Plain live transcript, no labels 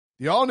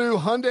The all-new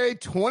Hyundai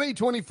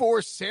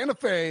 2024 Santa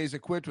Fe is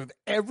equipped with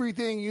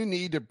everything you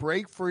need to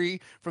break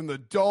free from the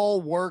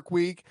dull work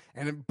week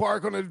and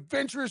embark on an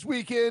adventurous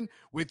weekend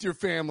with your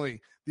family.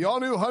 The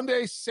all-new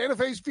Hyundai Santa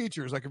Fe's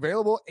features like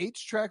available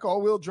H-Track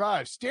all-wheel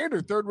drive,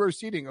 standard third-row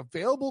seating,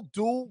 available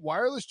dual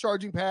wireless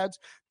charging pads,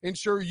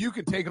 ensure you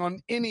can take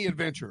on any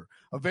adventure.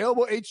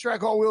 Available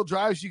H-Track all-wheel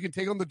drives, you can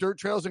take on the dirt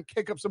trails and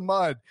kick up some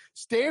mud.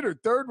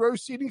 Standard third-row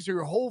seating so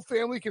your whole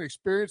family can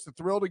experience the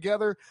thrill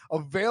together.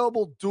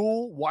 Available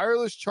dual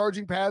wireless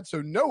charging pads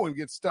so no one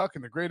gets stuck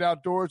in the great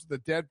outdoors with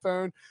a dead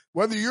phone.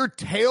 Whether you're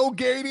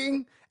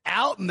tailgating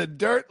out in the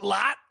dirt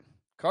lot,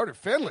 Carter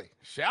Finley,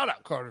 shout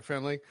out Carter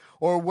Finley,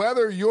 or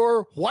whether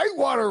you're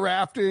whitewater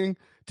rafting,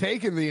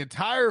 taking the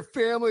entire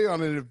family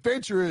on an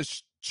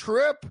adventurous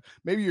trip,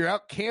 maybe you're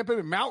out camping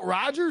in Mount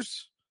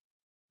Rogers.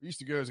 I used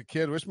to go as a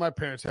kid. Wish my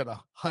parents had a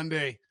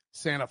Hyundai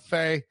Santa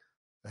Fe.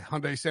 The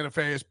Hyundai Santa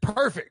Fe is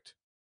perfect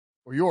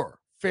for your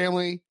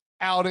family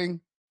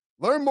outing.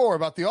 Learn more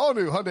about the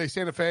all-new Hyundai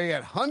Santa Fe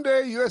at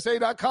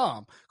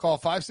HyundaiUSA.com. Call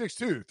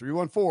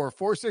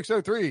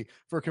 562-314-4603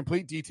 for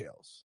complete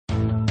details.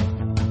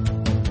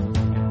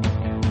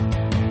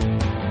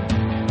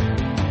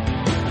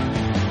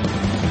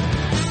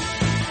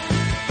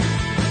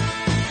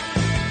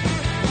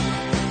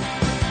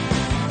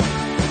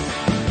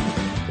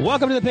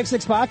 Welcome to the Pick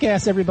Six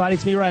Podcast, everybody.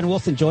 It's me, Ryan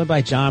Wilson, joined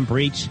by John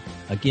Breach.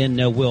 Again,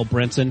 no Will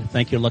Brinson.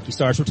 Thank you, Lucky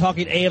Stars. We're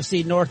talking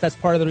AFC North. That's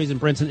part of the reason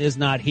Brinson is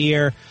not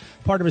here.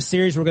 Part of a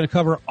series, we're going to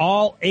cover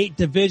all 8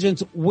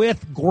 divisions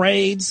with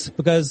grades,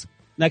 because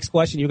next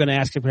question, you're going to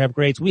ask if we have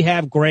grades. We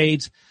have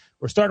grades.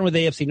 We're starting with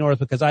AFC North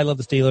because I love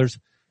the Steelers.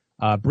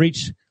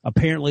 Breach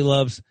apparently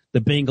loves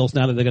the Bengals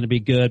now that they're going to be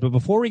good. But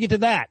before we get to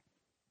that,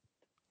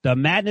 the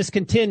madness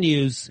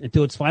continues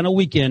until its final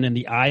weekend, and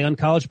the Eye on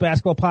College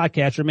Basketball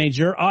podcast remains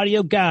your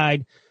audio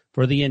guide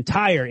for the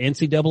entire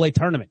NCAA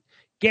tournament.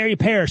 Gary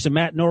Parrish and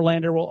Matt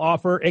Norlander will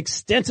offer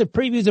extensive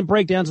previews and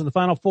breakdowns of the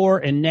Final Four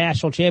and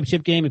National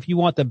Championship game. If you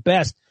want the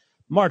best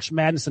March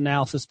Madness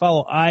analysis,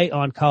 follow Eye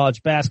on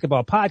College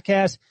Basketball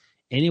podcast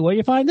anywhere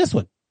you find this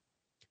one.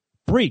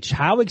 Breach,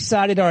 how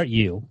excited are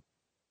you,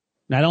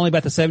 not only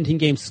about the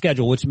 17-game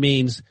schedule, which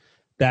means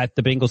that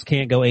the Bengals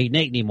can't go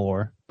 8-8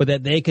 anymore, but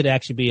that they could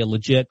actually be a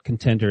legit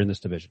contender in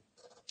this division?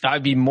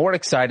 I'd be more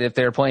excited if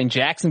they were playing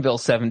Jacksonville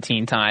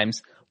 17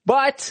 times,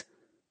 but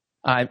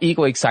I'm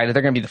equally excited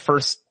they're going to be the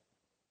first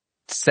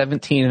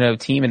 17-0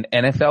 team in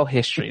NFL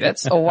history.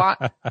 That's a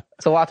lot.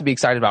 It's a lot to be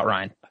excited about,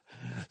 Ryan.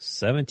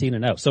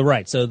 17-0. So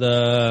right. So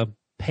the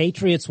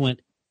Patriots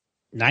went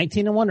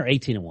 19-1 or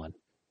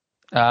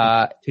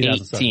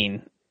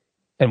 18-1?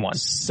 18-1.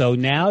 So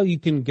now you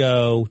can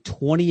go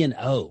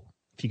 20-0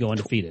 if you go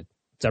undefeated.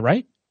 Is that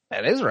right?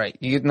 That is right.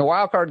 You get in the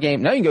wild card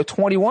game. Now you can go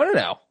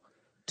 21-0.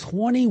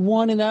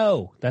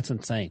 21-0. That's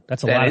insane.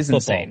 That's a lot of football.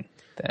 Insane.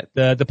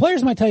 The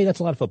players might tell you that's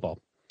a lot of football.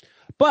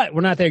 But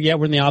we're not there yet.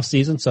 We're in the off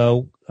season,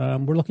 so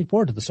we're looking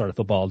forward to the start of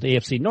football. The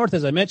AFC North,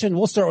 as I mentioned,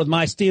 we'll start with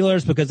my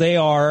Steelers because they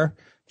are,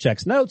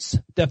 checks notes,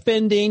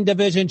 defending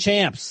division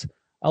champs.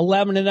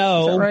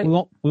 11-0. Right?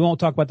 We won't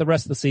talk about the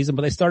rest of the season,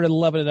 but they started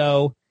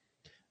 11-0.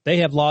 They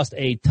have lost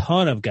a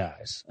ton of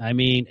guys. I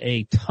mean,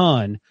 a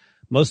ton,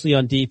 mostly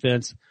on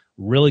defense.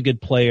 Really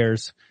good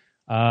players.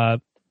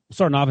 Starting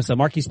offense,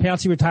 Marquise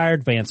Pouncey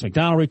retired. Vance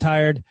McDonald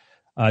retired.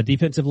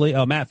 Defensively,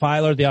 Matt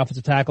Filer, the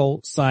offensive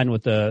tackle, signed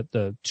with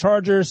the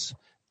Chargers.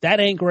 That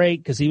ain't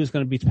great because he was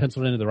going to be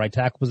penciled into the right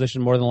tackle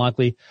position more than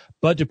likely.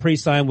 Bud Dupree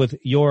signed with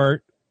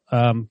your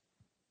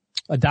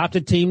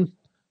adopted team,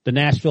 the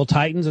Nashville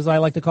Titans, as I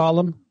like to call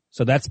them.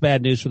 So that's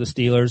bad news for the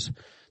Steelers.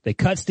 They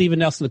cut Steven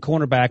Nelson, the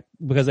cornerback,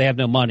 because they have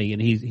no money,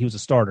 and he was a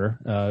starter,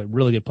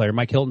 really good player.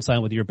 Mike Hilton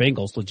signed with your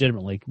Bengals,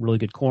 legitimately, really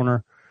good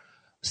corner,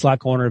 slot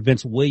corner.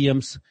 Vince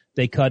Williams,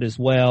 they cut as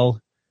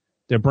well.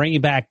 They're bringing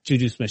back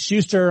Juju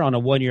Smith-Schuster on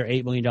a 1-year,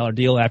 $8 million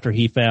deal after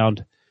he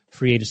found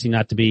free agency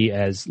not to be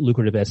as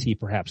lucrative as he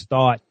perhaps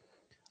thought.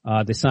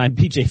 They signed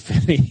B.J.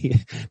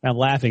 Finney. I'm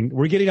laughing.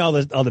 We're getting all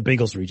the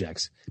Bengals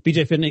rejects.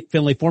 B.J.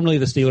 Finley, formerly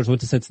of the Steelers,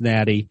 went to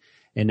Cincinnati,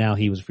 and now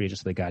he was a free agent,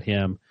 so they got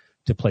him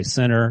to play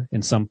center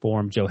in some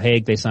form. Joe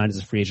Haig, they signed as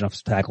a free agent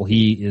offensive tackle.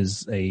 He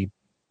is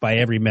by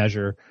every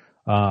measure,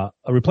 a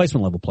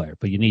replacement level player,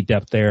 but you need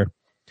depth there.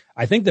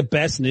 I think the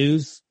best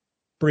news,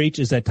 Breach,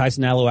 is that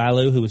Tyson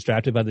Alualu, who was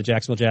drafted by the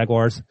Jacksonville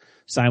Jaguars,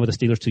 signed with the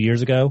Steelers 2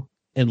 years ago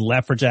and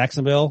left for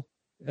Jacksonville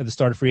at the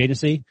start of free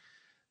agency,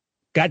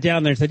 got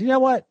down there and said, you know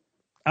what?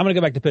 I'm going to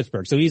go back to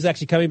Pittsburgh. So he's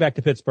actually coming back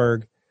to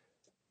Pittsburgh.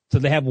 So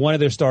they have one of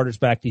their starters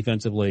back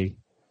defensively.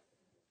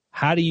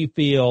 How do you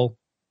feel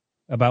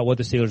about what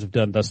the Steelers have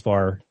done thus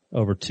far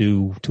over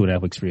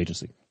 2.5 weeks free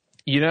agency?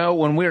 You know,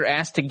 when we were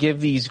asked to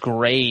give these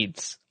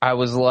grades, I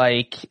was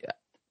like,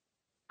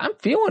 I'm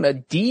feeling a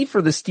D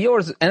for the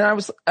Steelers. And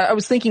I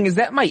was thinking, is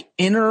that my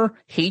inner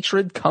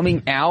hatred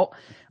coming out?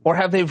 Or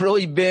have they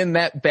really been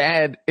that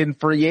bad in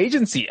free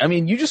agency? I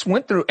mean, you just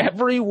went through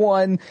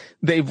everyone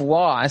they've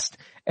lost.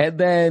 And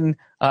then,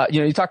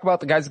 you talk about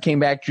the guys that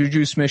came back,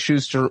 Juju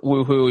Smith-Schuster,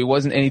 woohoo, he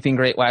wasn't anything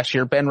great last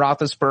year. Ben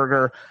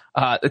Roethlisberger,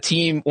 the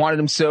team wanted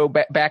him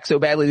back so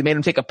badly, they made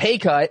him take a pay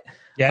cut.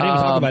 Yeah, I didn't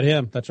even talk about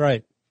him. That's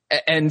right.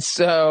 And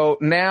so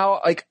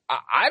now, like,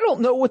 I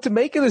don't know what to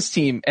make of this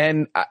team.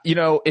 And,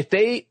 if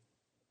they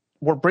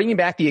were bringing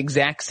back the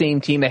exact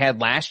same team they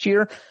had last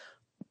year,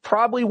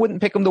 probably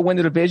wouldn't pick them to win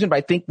the division, but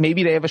I think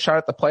maybe they have a shot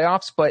at the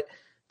playoffs. But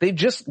they've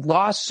just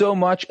lost so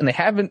much and they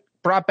haven't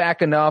brought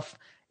back enough.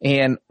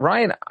 And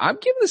Ryan, I'm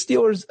giving the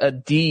Steelers a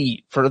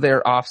D for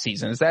their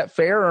offseason. Is that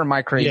fair or am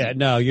I crazy? Yeah,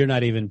 no, you're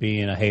not even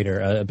being a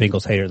hater, a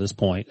Bengals hater at this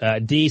point.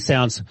 D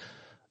sounds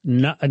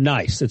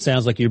nice. It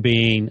sounds like you're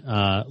being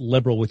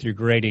liberal with your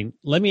grading.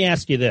 Let me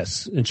ask you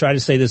this and try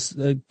to say this,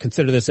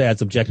 consider this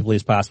as objectively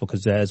as possible,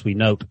 because as we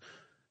note,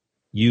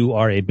 you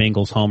are a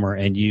Bengals homer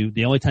and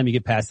the only time you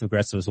get passive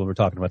aggressive is when we're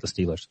talking about the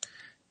Steelers.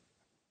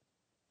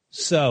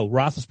 So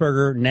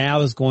Roethlisberger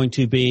now is going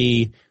to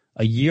be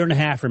a year and a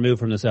half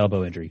removed from this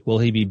elbow injury. Will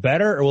he be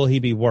better or will he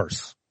be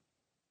worse?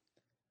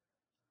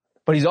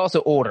 But he's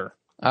also older.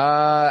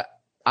 I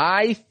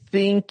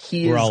think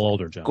We're all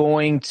older, John.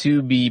 Going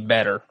to be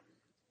better.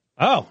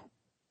 Oh,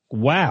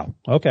 wow.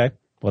 Okay.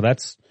 Well,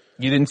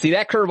 you didn't see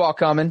that curveball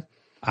coming.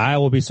 I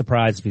will be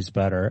surprised if he's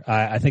better.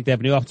 I think they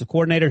have a new offensive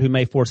coordinator who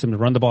may force him to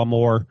run the ball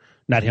more.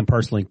 Not him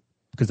personally,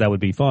 because that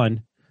would be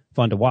fun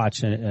to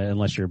watch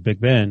unless you're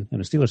Big Ben and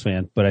a Steelers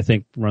fan. But I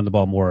think run the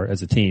ball more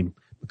as a team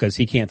because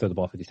he can't throw the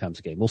ball 50 times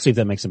a game. We'll see if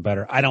that makes him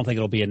better. I don't think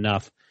it'll be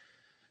enough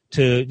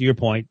to your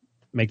point,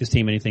 make this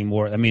team anything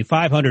more. I mean,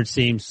 500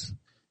 seems,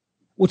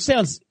 which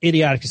sounds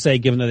idiotic to say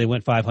given that they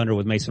went 500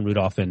 with Mason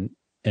Rudolph and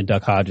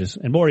Duck Hodges,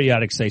 and more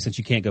idiotic to say since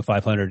you can't go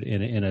 500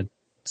 in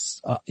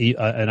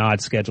an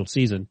odd scheduled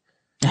season.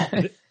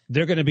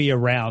 They're going to be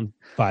around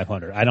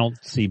 500. I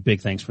don't see big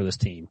things for this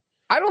team.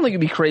 I don't think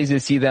it'd be crazy to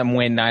see them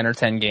win 9 or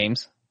 10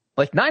 games.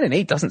 Like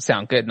 9-8 doesn't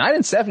sound good.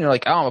 9-7, you're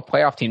like, oh, I'm a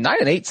playoff team.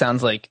 9-8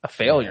 sounds like a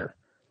failure.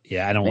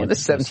 Yeah, I don't want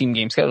this 17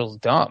 game schedule is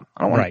dumb.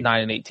 I don't want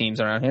 9-8 teams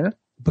around here.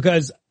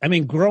 Because I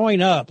mean,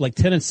 growing up, like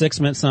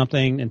 10-6 meant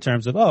something in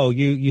terms of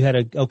you had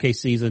a okay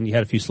season, you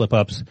had a few slip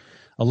ups.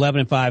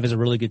 11-5 is a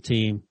really good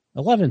team.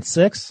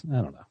 11-6,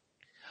 I don't know.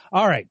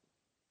 All right,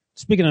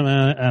 speaking of,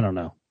 I don't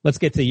know. Let's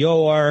get to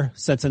your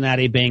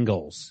Cincinnati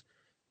Bengals.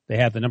 They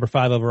have the number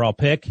 5 overall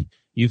pick.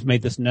 You've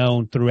made this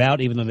known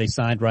throughout, even though they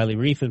signed Riley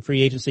Reiff in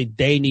free agency.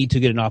 They need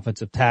to get an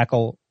offensive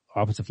tackle,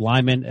 offensive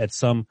lineman in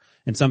some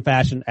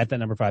fashion at that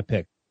number 5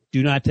 pick.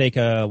 Do not take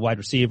a wide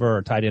receiver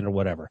or tight end or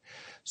whatever.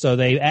 So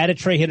they added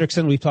Trey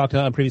Hendrickson. We've talked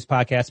on previous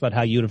podcasts about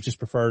how you would have just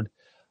preferred,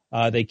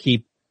 they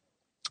keep,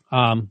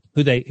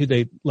 who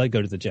they let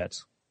go to the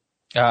Jets.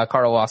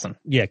 Carl Lawson.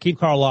 Yeah, keep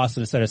Carl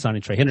Lawson instead of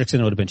signing Trey Hendrickson.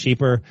 It would have been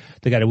cheaper.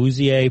 They got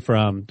Awuzie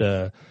from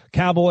the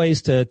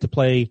Cowboys to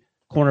play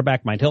cornerback.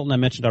 Mike Hilton, I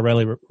mentioned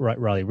already.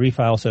 Riley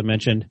Reiff, I also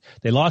mentioned.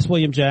 They lost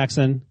William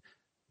Jackson.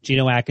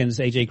 Geno Atkins,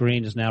 AJ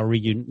Green is now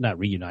not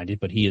reunited,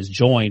 but he has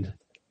joined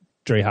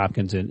Dre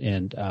Hopkins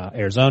in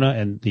Arizona,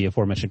 and the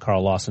aforementioned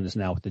Carl Lawson is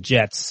now with the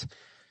Jets.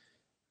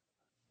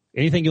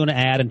 Anything you want to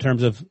add in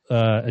terms of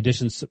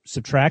additions,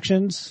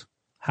 subtractions?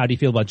 How do you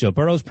feel about Joe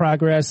Burrow's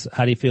progress?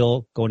 How do you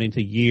feel going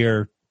into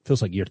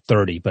feels like year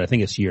 30, but I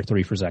think it's year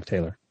 3 for Zach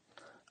Taylor.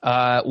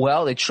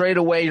 Well, they trade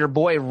away your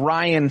boy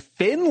Ryan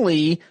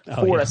Finley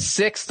for a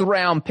 6th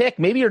round pick.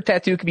 Maybe your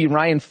tattoo could be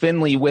Ryan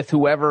Finley with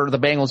whoever the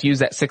Bengals use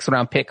that 6th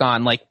round pick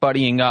on, like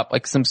buddying up,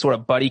 like some sort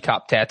of buddy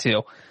cop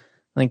tattoo.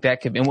 I think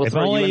that could be. And we'll if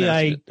only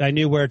I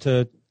knew where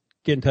to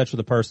get in touch with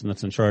the person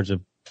that's in charge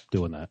of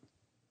doing that.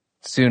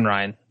 Soon,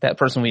 Ryan. That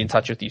person will be in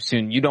touch with you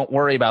soon. You don't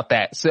worry about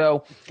that.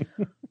 So,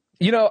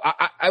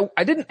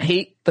 I didn't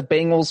hate the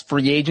Bengals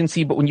free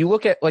agency, but when you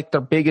look at like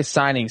their biggest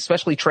signing,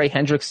 especially Trey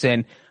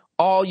Hendrickson,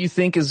 all you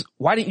think is,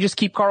 why didn't you just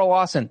keep Carl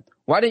Lawson?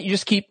 Why didn't you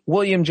just keep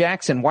William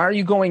Jackson? Why are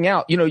you going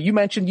out? You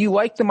mentioned you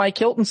like the Mike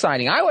Hilton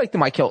signing. I like the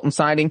Mike Hilton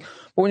signing,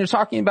 but when you're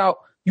talking about,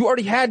 you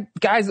already had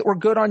guys that were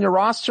good on your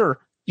roster.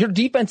 Your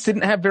defense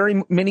didn't have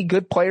very many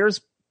good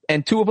players,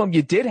 and 2 of them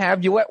you did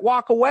have, you let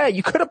walk away.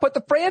 You could have put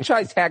the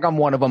franchise tag on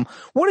one of them.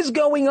 What is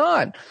going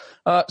on?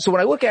 So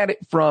when I look at it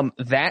from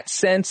that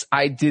sense,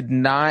 I did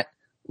not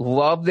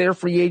love their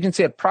free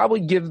agency. I'd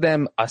probably give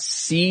them a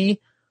C.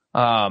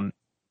 I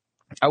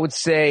would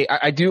say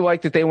I do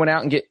like that they went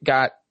out and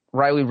got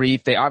Riley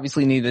Reiff. They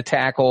obviously needed a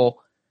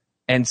tackle.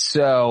 And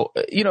so,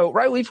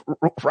 Riley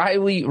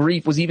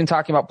Reiff was even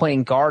talking about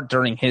playing guard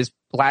during his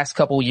last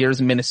couple of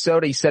years in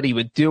Minnesota. He said he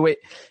would do it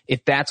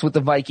if that's what the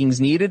Vikings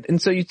needed. And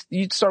so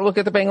you start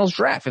looking at the Bengals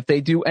draft. If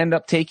they do end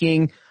up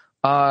taking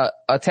a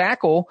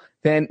tackle,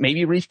 then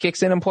maybe Reiff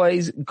kicks in and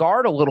plays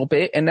guard a little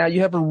bit. And now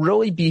you have a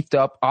really beefed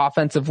up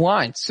offensive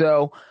line.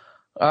 So,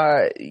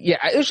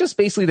 it's just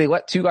basically they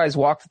let 2 guys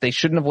walk that they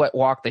shouldn't have let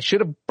walk. They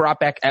should have brought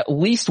back at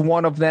least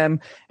one of them.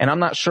 And I'm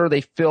not sure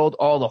they filled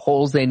all the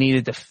holes they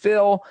needed to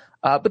fill.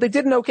 But they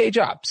did an okay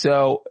job.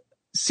 So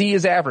C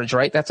is average,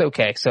 right? That's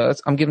okay. So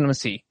I'm giving them a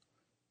C.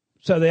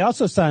 So they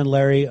also signed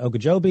Larry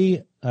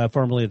Ogunjobi,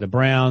 formerly of the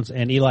Browns,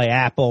 and Eli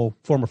Apple,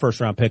 former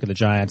 1st round pick of the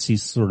Giants.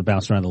 He's sort of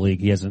bounced around the league.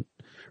 He hasn't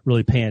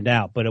really panned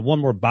out, but one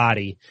more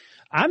body.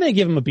 I'm going to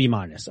give him a B-.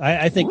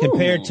 I think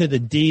compared to the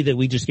D that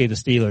we just gave the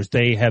Steelers,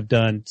 they have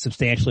done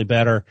substantially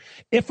better,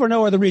 if for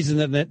no other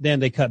reason than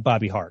they cut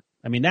Bobby Hart.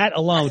 I mean, that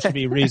alone should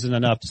be reason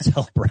enough to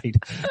celebrate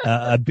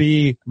a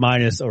B-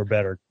 or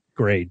better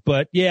grade.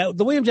 But yeah,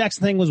 the William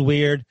Jackson thing was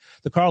weird.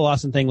 The Carl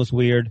Lawson thing was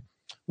weird.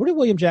 Where did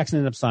William Jackson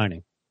end up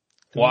signing?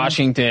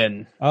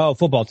 Washington. Oh,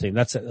 football team.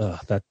 That's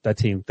that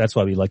team. That's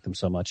why we like them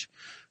so much.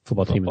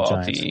 Football team and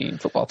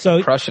Giants. Football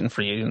team crushing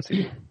free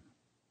agency.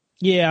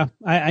 Yeah,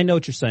 I know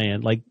what you're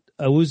saying. Like,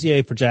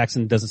 Awuzie for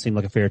Jackson doesn't seem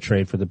like a fair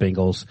trade for the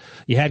Bengals.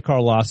 You had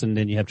Carl Lawson,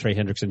 then you have Trey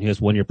Hendrickson. He has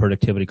 1 year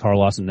productivity. Carl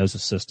Lawson knows the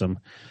system.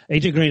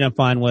 AJ Green, I'm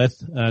fine with.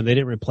 They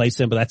didn't replace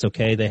him, but that's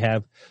okay. They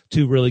have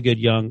 2 really good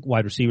young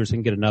wide receivers. They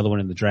can get another one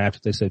in the draft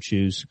if they so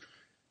choose.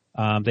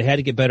 They had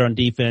to get better on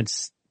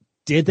defense.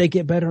 Did they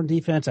get better on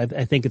defense?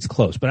 I think it's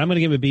close, but I'm going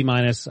to give it a B-.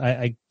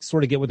 I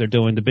sort of get what they're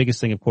doing. The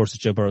biggest thing, of course, is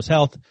Joe Burrow's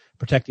health,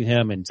 protecting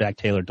him, and Zach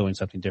Taylor doing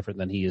something different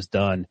than he has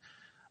done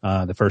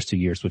the first 2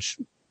 years, which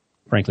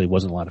frankly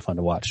wasn't a lot of fun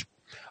to watch.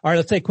 All right,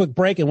 let's take a quick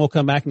break, and we'll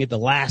come back and get the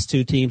last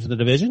 2 teams in the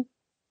division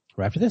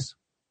right after this.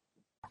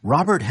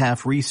 Robert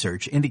Half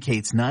research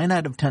indicates 9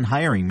 out of 10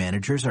 hiring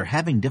managers are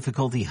having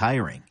difficulty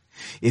hiring.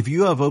 If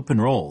you have open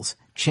roles,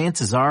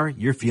 chances are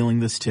you're feeling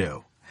this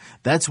too.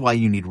 That's why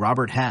you need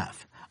Robert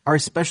Half. Our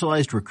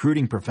specialized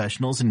recruiting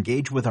professionals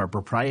engage with our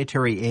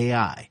proprietary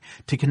AI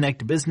to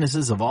connect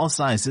businesses of all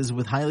sizes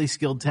with highly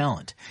skilled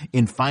talent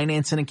in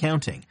finance and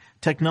accounting,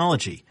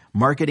 technology,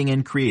 marketing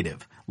and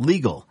creative,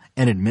 legal,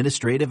 and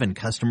administrative and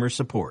customer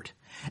support.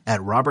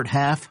 At Robert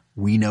Half,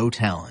 we know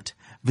talent.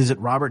 Visit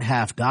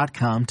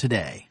roberthalf.com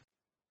today.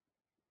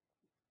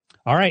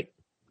 All right,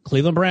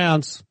 Cleveland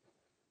Browns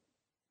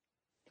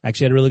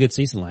actually had a really good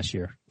season last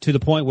year, to the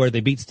point where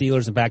they beat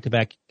Steelers in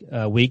back-to-back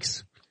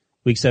weeks.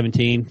 Week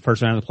 17,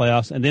 first round of the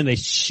playoffs. And then they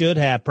should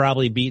have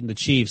probably beaten the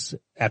Chiefs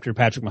after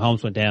Patrick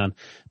Mahomes went down,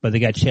 but they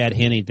got Chad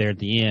Henne there at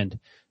the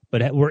end.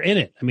 But we're in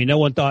it. I mean, no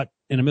one thought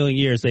in a million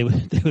years they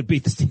would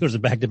beat the Steelers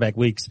in back-to-back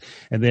weeks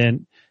and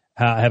then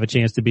have a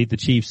chance to beat the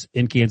Chiefs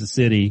in Kansas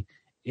City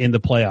in the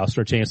playoffs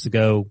for a chance to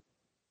go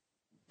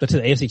to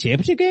the AFC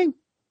Championship game.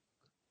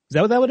 Is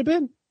that what that would have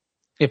been?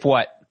 If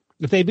what?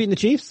 If they'd beaten the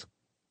Chiefs?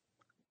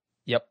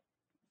 Yep.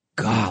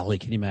 Golly,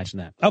 can you imagine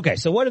that? Okay,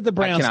 so what did the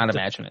Browns... I cannot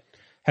imagine it.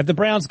 Have the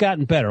Browns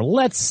gotten better?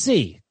 Let's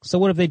see. So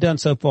what have they done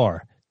so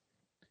far?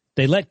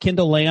 They let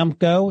Kendall Lamb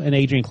go and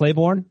Adrian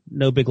Claiborne.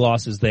 No big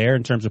losses there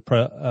in terms of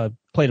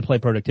play-to-play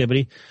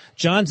productivity.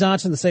 John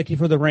Johnson, the safety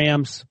for the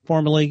Rams,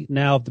 formerly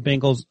now of the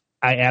Bengals,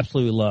 I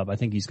absolutely love. I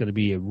think he's going to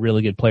be a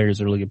really good player.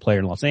 He's a really good player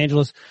in Los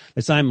Angeles.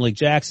 They signed Malik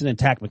Jackson and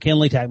Takk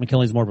McKinley. Takk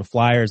McKinley's more of a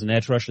flyer as an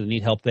edge rusher. They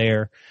need help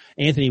there.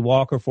 Anthony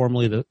Walker,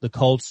 formerly the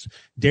Colts.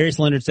 Darius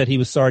Leonard said he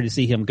was sorry to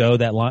see him go,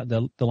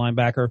 the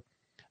linebacker.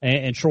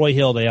 And Troy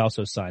Hill, they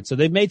also signed. So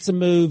they've made some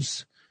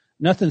moves.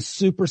 Nothing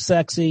super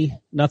sexy.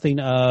 Nothing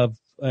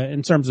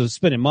in terms of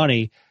spending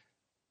money.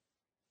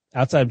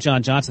 Outside of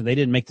John Johnson, they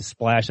didn't make the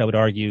splash, I would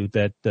argue,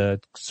 that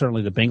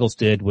certainly the Bengals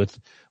did with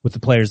the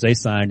players they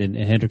signed and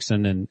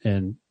Hendrickson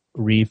and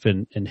Reif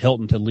and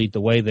Hilton to lead the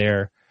way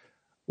there.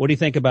 What do you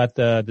think about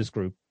this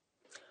group?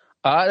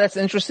 That's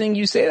interesting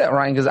you say that,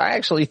 Ryan, because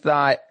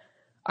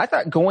I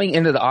thought going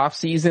into the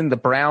offseason, the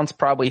Browns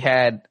probably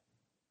had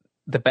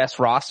the best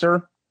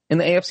roster in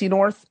the AFC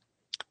North.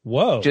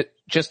 Whoa.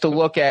 Just to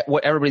look at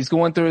what everybody's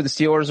going through. The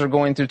Steelers are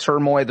going through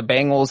turmoil. The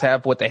Bengals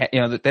have what they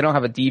don't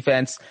have a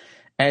defense.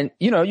 And,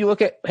 you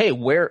look at,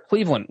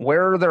 Cleveland,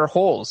 where are their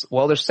holes?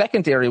 Well, their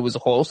secondary was a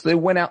hole, so they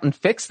went out and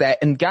fixed that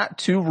and got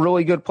 2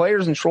 really good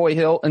players in Troy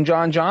Hill and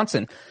John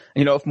Johnson.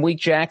 If Malik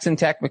Jackson,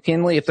 Takk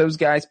McKinley, if those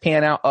guys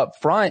pan out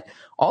up front,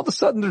 all of a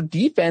sudden their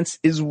defense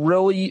is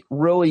really,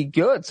 really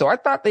good. So I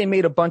thought they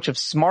made a bunch of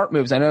smart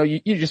moves. I know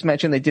you just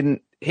mentioned they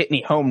didn't hit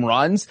any home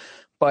runs,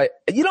 but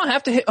you don't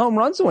have to hit home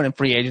runs to win in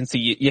free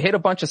agency. You hit a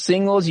bunch of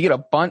singles, you get a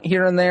bunt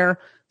here and there,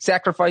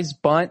 sacrifice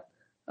bunt.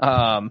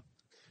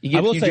 You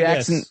give Hugh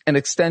Jackson an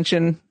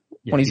extension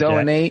when he's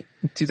 0-8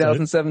 in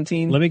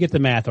 2017. So let me get the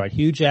math right.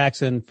 Hugh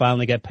Jackson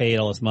finally got paid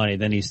all his money.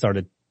 Then he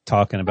started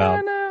talking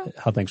about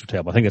how things were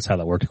terrible. I think that's how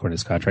that worked according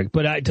to his contract.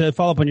 But to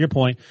follow up on your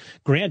point,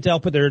 Grant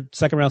Delpit, their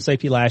second round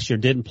safety last year,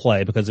 didn't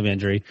play because of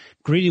injury.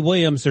 Greedy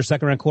Williams, their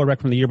second round quarterback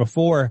from the year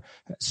before,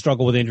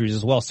 struggled with injuries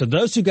as well. So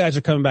those 2 guys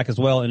are coming back as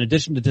well, in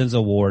addition to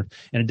Denzel Ward,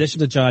 in addition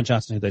to John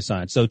Johnson, who they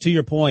signed. So to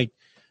your point,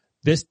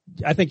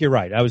 I think you're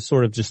right. I was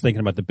sort of just thinking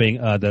about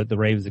the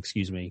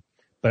Ravens,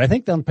 But I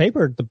think on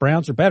paper, the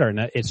Browns are better. And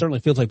it certainly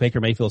feels like Baker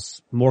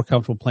Mayfield's more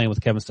comfortable playing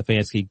with Kevin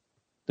Stefanski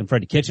than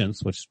Freddie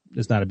Kitchens, which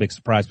is not a big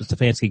surprise. But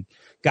Stefanski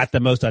got the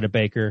most out of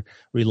Baker,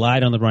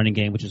 relied on the running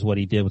game, which is what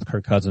he did with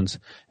Kirk Cousins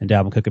and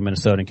Dalvin Cook in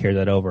Minnesota, and carried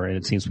that over. And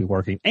it seems to be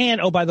working. And,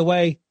 oh, by the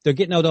way, they're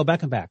getting Odell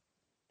Beckham back.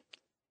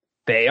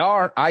 They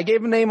are. I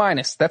gave him an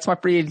A-. That's my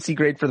free agency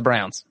grade for the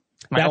Browns.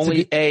 My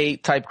only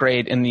A-type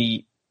grade in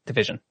the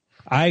division.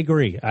 I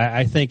agree.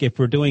 I think if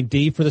we're doing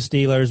D for the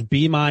Steelers,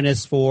 B-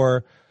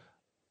 for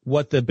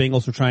what the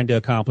Bengals were trying to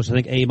accomplish, I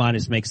think A-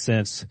 makes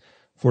sense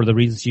for the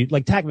reasons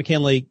like Takk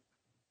McKinley.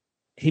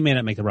 He may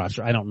not make the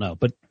roster. I don't know,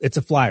 but it's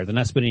a flyer. They're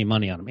not spending any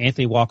money on him.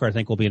 Anthony Walker, I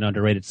think, will be an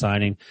underrated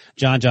signing.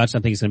 John Johnson,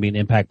 I think he's going to be an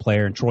impact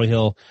player. And Troy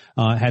Hill,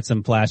 had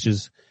some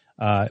flashes,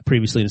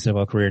 previously in his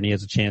NFL career, and he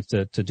has a chance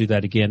to do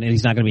that again. And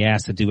he's not going to be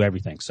asked to do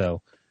everything.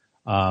 So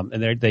And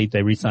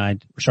they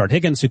re-signed Rashard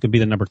Higgins, who could be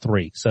the number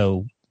 3.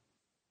 So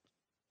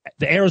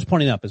the arrow's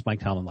pointing up, as Mike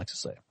Tomlin likes to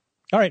say.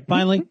 All right,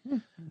 finally,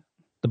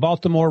 the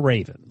Baltimore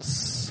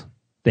Ravens.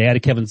 They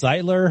added Kevin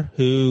Zeitler,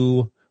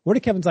 where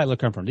did Kevin Zeitler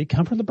come from? Did he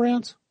come from the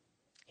Browns?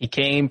 He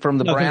came from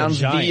the Browns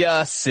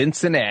via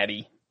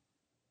Cincinnati.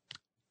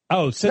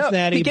 Oh,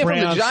 Cincinnati, he came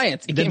Browns. From the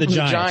Giants. He came from the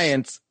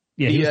Giants.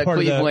 Yeah, he was part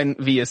Cleveland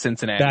via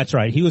Cincinnati. That's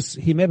right.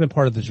 He may have been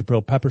part of the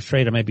Jabril Peppers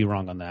trade. I may be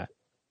wrong on that.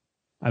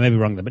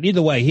 But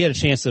either way, he had a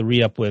chance to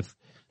re-up with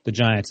the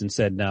Giants and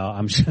said, no,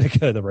 I'm just going to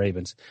go to the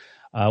Ravens.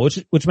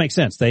 Which makes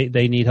sense. They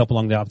need help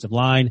along the offensive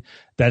line.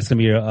 That's going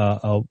to be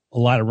a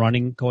lot of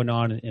running going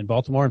on in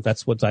Baltimore. If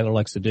that's what Zeitler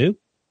likes to do,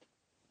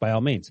 by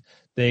all means.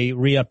 They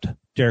re-upped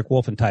Derek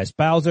Wolfe and Tyus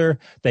Bowser.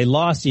 They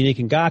lost Yannick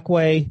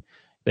Ngakoue.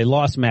 They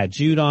lost Matt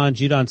Judon.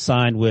 Judon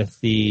signed with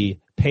the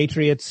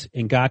Patriots.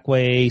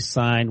 Ngakoue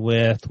signed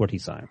with, where'd he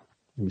sign?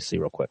 Let me see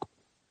real quick.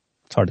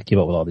 It's hard to keep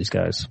up with all these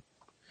guys.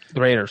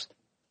 The Raiders.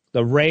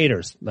 The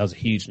Raiders. That was a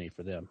huge need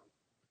for them.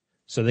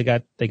 So they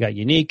got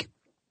Yannick.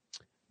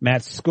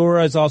 Matt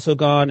Skura is also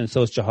gone, and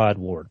so is Jihad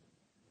Ward.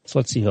 So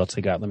let's see who else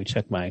they got. Let me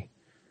check my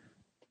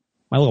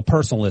little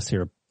personal list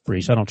here,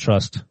 Breach. I don't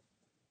trust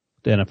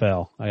the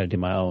NFL. I got to do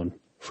my own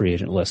free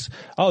agent list.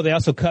 Oh, they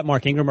also cut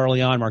Mark Ingram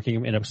early on. Mark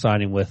Ingram ended up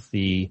signing with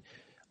the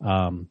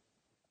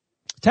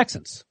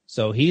Texans.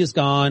 So he is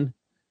gone.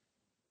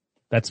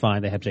 That's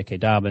fine. They have J.K.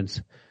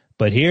 Dobbins.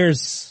 But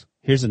here's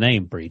the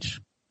name, Breach.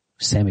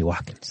 Sammy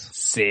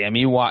Watkins.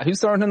 Who's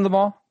throwing him the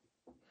ball?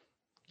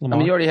 Lamar. I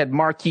mean, you already had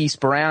Marquise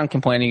Brown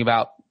complaining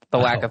about the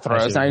lack of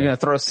throws. Now you're going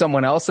to throw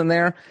someone else in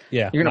there?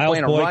 Yeah. You're going to play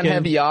in a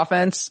run-heavy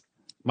offense?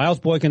 Miles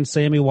Boykin,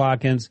 Sammy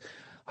Watkins,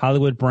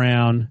 Hollywood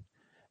Brown,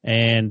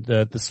 and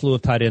the slew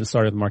of tight ends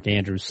started with Mark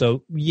Andrews.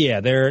 So, yeah,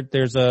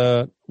 there's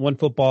one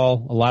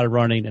football, a lot of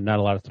running, and not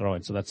a lot of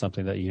throwing. So that's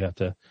something that you have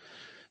to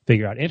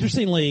figure out.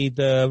 Interestingly,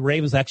 the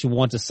Ravens actually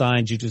want to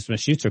sign Juju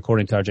Smith-Schuster,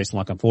 according to our Jason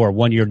Lock for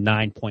 1 year,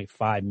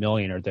 $9.5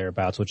 million or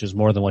thereabouts, which is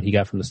more than what he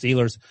got from the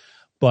Steelers.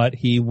 But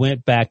he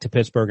went back to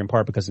Pittsburgh in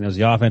part because he knows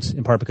the offense,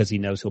 in part because he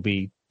knows he'll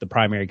be the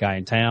primary guy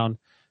in town,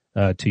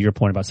 to your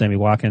point about Sammy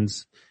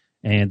Watkins.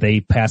 And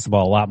they pass the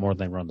ball a lot more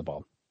than they run the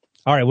ball.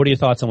 All right, what are your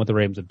thoughts on what the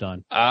Ravens have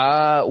done?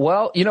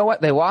 Well, you know what?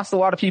 They lost a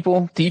lot of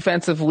people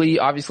defensively.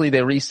 Obviously,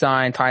 they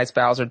re-signed Tyus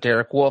Bowser,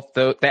 Derek Wolfe.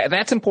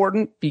 That's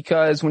important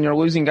because when you're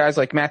losing guys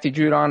like Matthew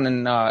Judon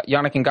and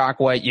Yannick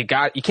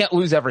Ngakoue, you can't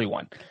lose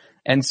everyone.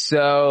 And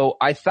so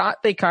I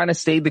thought they kind of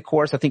stayed the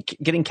course. I think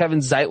getting Kevin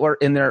Zeitler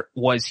in there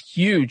was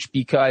huge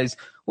because,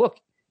 look,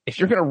 if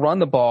you're going to run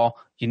the ball,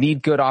 you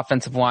need good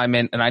offensive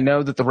linemen. And I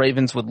know that the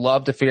Ravens would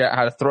love to figure out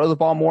how to throw the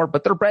ball more,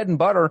 but their bread and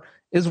butter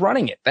is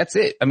running it. That's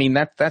it. I mean,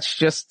 that's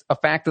just a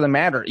fact of the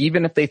matter.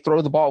 Even if they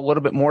throw the ball a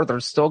little bit more, they're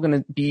still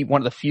going to be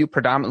one of the few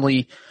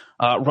predominantly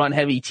run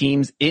heavy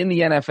teams in the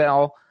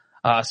NFL.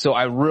 So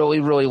I really,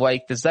 really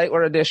like the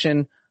Zeitler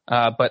addition.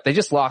 But they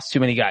just lost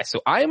too many guys.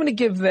 So I'm going to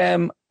give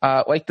them,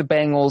 like the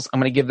Bengals, I'm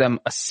going to give them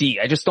a C.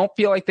 I just don't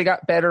feel like they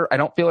got better. I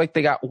don't feel like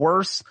they got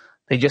worse.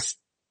 They just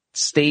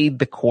stayed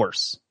the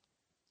course.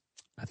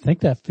 I think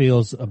that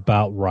feels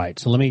about right.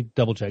 So let me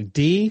double check.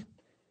 D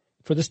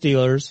for the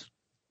Steelers,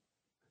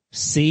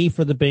 C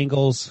for the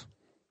Bengals,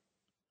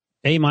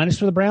 A-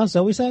 for the Browns. Is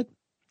that what we said?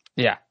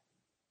 Yeah.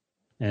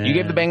 And you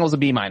gave the Bengals a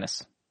B-.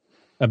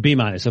 A B-.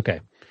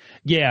 Okay.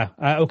 Yeah.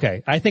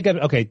 Okay. I think B-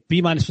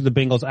 for the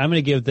Bengals. I'm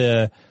going to give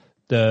the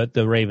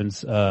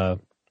Ravens, a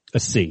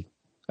C.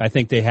 I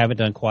think they haven't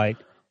done quite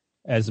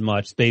as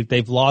much.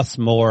 They've lost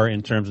more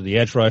in terms of the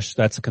edge rush.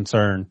 That's a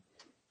concern.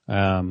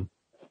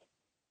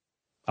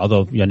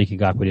 Although Yannick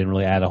Ngakoue didn't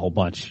really add a whole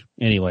bunch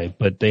anyway,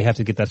 but they have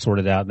to get that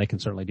sorted out and they can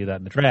certainly do that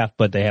in the draft,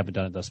 but they haven't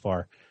done it thus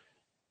far.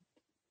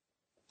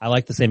 I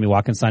like the Sammy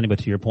Watkins signing, but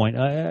to your point,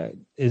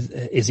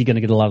 is he going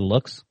to get a lot of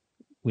looks?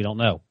 We don't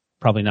know.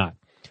 Probably not.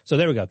 So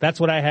there we go.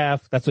 That's what I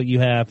have. That's what you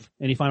have.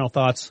 Any final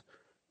thoughts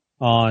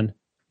on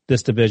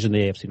this division, the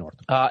AFC North?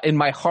 In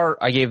my heart,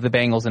 I gave the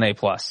Bengals an A+.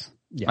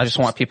 Yeah, I just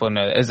want people to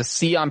know that. It's a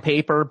C on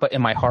paper, but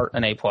in my heart,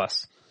 an A+.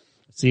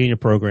 C in your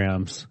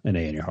programs, an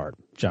A in your heart.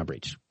 John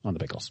Breach on the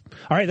Bengals.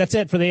 All right, that's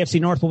it for the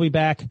AFC North. We'll be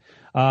back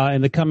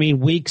in the coming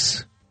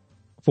weeks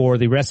for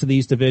the rest of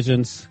these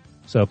divisions.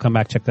 So come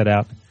back, check that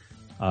out.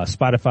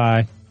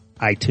 Spotify,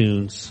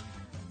 iTunes,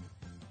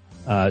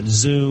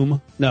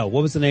 Zoom. No,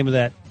 what was the name of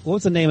that? What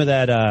was the name of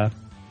that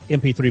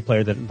MP3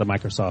 player that the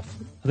Microsoft?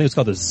 I think it's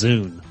called the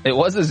Zune. It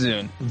was a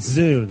Zune.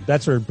 Zune.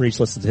 That's where Breach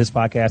listens to his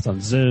podcast on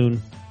Zune.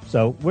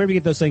 So wherever you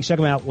get those things, check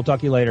them out. We'll talk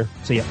to you later.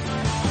 See ya.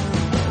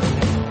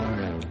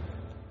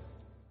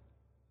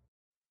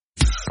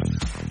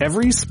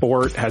 Every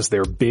sport has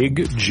their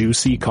big,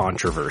 juicy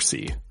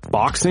controversy.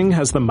 Boxing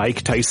has the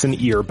Mike Tyson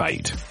ear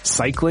bite.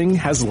 Cycling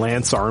has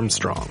Lance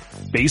Armstrong.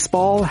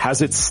 Baseball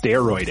has its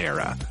steroid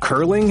era.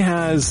 Curling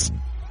has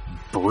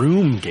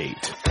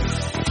Broomgate.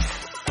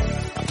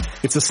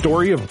 It's a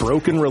story of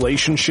broken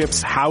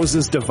relationships,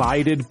 houses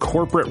divided,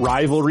 corporate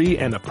rivalry,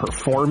 and a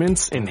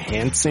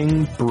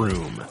performance-enhancing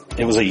broom.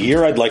 It was a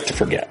year I'd like to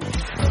forget.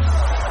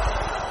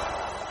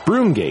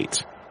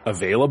 Broomgate.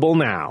 Available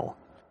now.